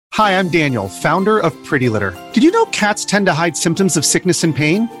Hi, I'm Daniel, founder of Pretty Litter. Did you know cats tend to hide symptoms of sickness and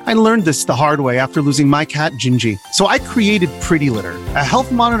pain? I learned this the hard way after losing my cat, Gingy. So I created Pretty Litter, a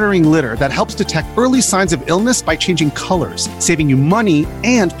health monitoring litter that helps detect early signs of illness by changing colors, saving you money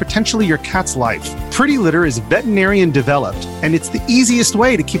and potentially your cat's life. Pretty Litter is veterinarian developed, and it's the easiest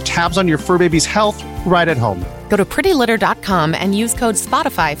way to keep tabs on your fur baby's health right at home. Go to prettylitter.com and use code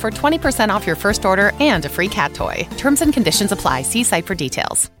SPOTIFY for 20% off your first order and a free cat toy. Terms and conditions apply. See site for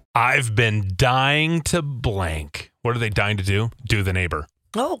details. I've been dying to blank. What are they dying to do? Do the neighbor.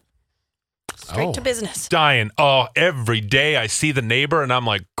 Oh, straight to business. Dying. Oh, every day I see the neighbor and I'm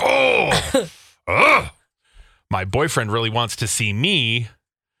like, oh, ugh. My boyfriend really wants to see me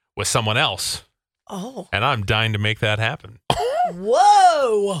with someone else. Oh. And I'm dying to make that happen.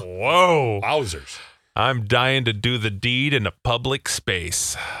 Whoa. Whoa. Wowzers. I'm dying to do the deed in a public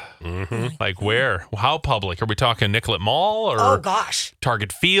space. Mm-hmm. Like where? How public? Are we talking Nicollet Mall or Oh, gosh.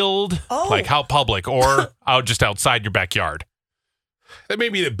 Target Field? Oh. Like how public? Or out just outside your backyard? That may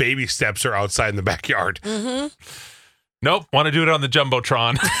be the baby steps are outside in the backyard. Mm-hmm. Nope. Want to do it on the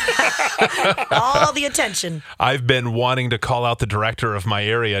Jumbotron. All the attention. I've been wanting to call out the director of my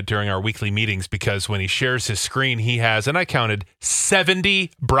area during our weekly meetings because when he shares his screen, he has, and I counted,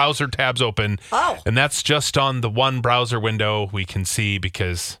 70 browser tabs open. Oh. And that's just on the one browser window we can see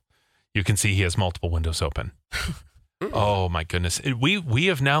because you can see he has multiple windows open. Oh, my goodness. We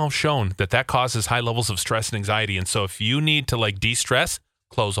have now shown that causes high levels of stress and anxiety. And so if you need to like de-stress,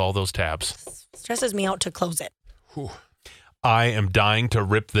 close all those tabs. Stresses me out to close it. Whew. I am dying to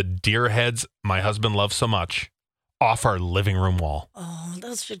rip the deer heads my husband loves so much off our living room wall. Oh,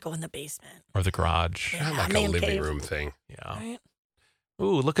 those should go in the basement. Or the garage. Yeah. Not like a man living cave. room thing. Yeah. Right?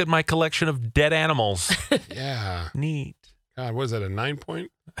 Ooh, look at my collection of dead animals. Yeah. Neat. God, was that a 9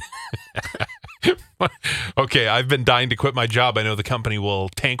 point? Okay, I've been dying to quit my job. I know the company will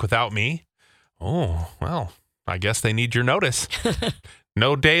tank without me. Oh, well, I guess they need your notice.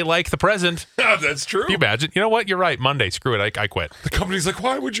 No day like the present. That's true. Can you imagine? You know what? You're right. Monday. Screw it. I quit. The company's like,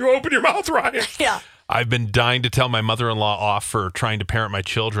 why would you open your mouth, Ryan? Yeah. I've been dying to tell my mother-in-law off for trying to parent my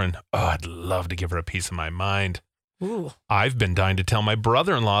children. Oh, I'd love to give her a piece of my mind. Ooh. I've been dying to tell my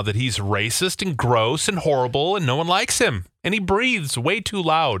brother-in-law that he's racist and gross and horrible and no one likes him. And he breathes way too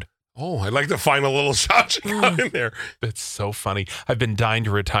loud. Oh, I'd like to find a little shot you got in there. That's so funny. I've been dying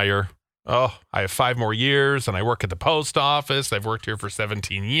to retire. Oh, I have 5 more years and I work at the post office. I've worked here for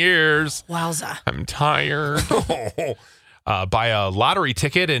 17 years. Wowza. I'm tired. Oh, Buy a lottery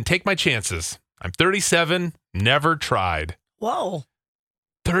ticket and take my chances. I'm 37, never tried. Whoa.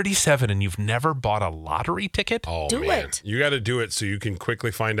 37 and you've never bought a lottery ticket? oh Do man. it. You got to do it so you can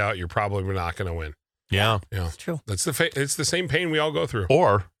quickly find out you're probably not going to win. Yeah. Yeah. It's true. That's it's the same pain we all go through.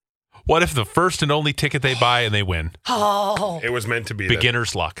 Or what if the first and only ticket they buy and they win? Oh. It was meant to be that.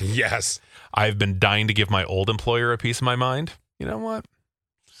 Beginner's luck. Yes. I've been dying to give my old employer a piece of my mind. You know what?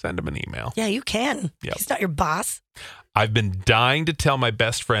 Send him an email. Yeah, you can. Yep. He's not your boss. I've been dying to tell my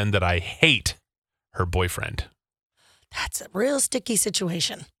best friend that I hate her boyfriend. That's a real sticky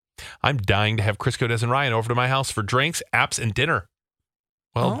situation. I'm dying to have Crisco, Des, and Ryan over to my house for drinks, apps, and dinner.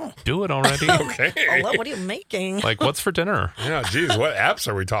 Well, do it already. Okay. Oh, what are you making? Like, what's for dinner? Yeah, geez, what apps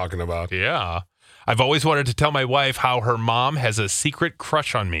are we talking about? Yeah. I've always wanted to tell my wife how her mom has a secret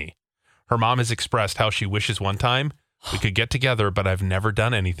crush on me. Her mom has expressed how she wishes one time we could get together, but I've never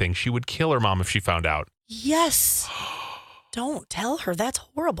done anything. She would kill her mom if she found out. Yes. Don't tell her. That's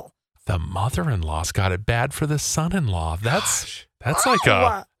horrible. The mother-in-law's got it bad for the son-in-law. That's like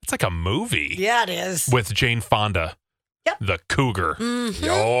it's like a movie. Yeah, it is. With Jane Fonda. Yep. The cougar. Mhm.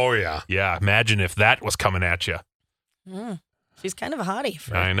 Oh, yeah. Yeah, imagine if that was coming at you. She's kind of a hottie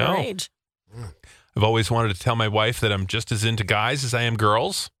for I know. her age. I've always wanted to tell my wife that I'm just as into guys as I am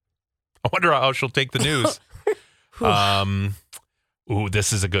girls. I wonder how she'll take the news. Ooh,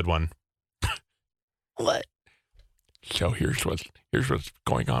 this is a good one. What? So here's what's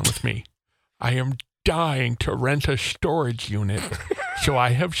going on with me. I am dying to rent a storage unit so I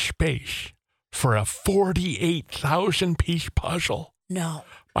have space for a 48,000 piece puzzle. No.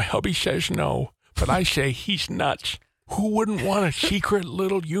 My hubby says no, but I say he's nuts. Who wouldn't want a secret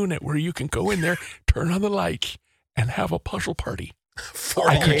little unit where you can go in there, turn on the lights, and have a puzzle party?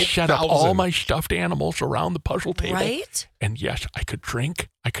 I could set up all my stuffed animals around the puzzle table. Right? And yes, I could drink.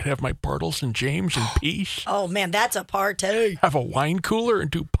 I could have my Bartles and James in peace. Oh, man, that's a party. Have a wine cooler and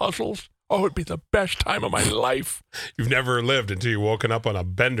do puzzles. Oh, it'd be the best time of my life. You've never lived until you woken up on a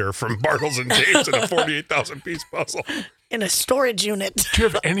bender from Bartles and James in a 48,000 piece puzzle. In a storage unit. Do you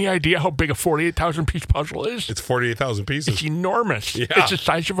have any idea how big a 48,000 piece puzzle is? It's 48,000 pieces. It's enormous. Yeah. It's the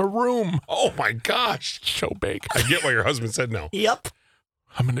size of a room. Oh, my gosh. So big. I get why your husband said no. Yep.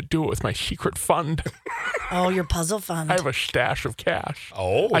 I'm going to do it with my secret fund. Oh, your puzzle fund. I have a stash of cash.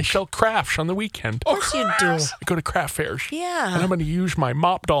 Oh. I sell crafts on the weekend. Of course you do. I go to craft fairs. And I'm Yeah. going to use my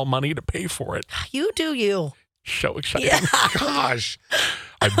mop doll money to pay for it. You do you. So exciting. Yeah. Gosh.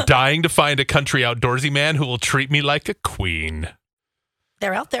 I'm dying to find a country outdoorsy man who will treat me like a queen.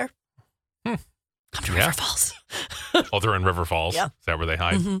 They're out there. Hmm. Come to Yeah. River Falls. Oh, they're in River Falls. Yeah. Is that where they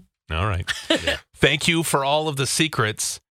hide? Mhm. All right. Thank you for all of the secrets.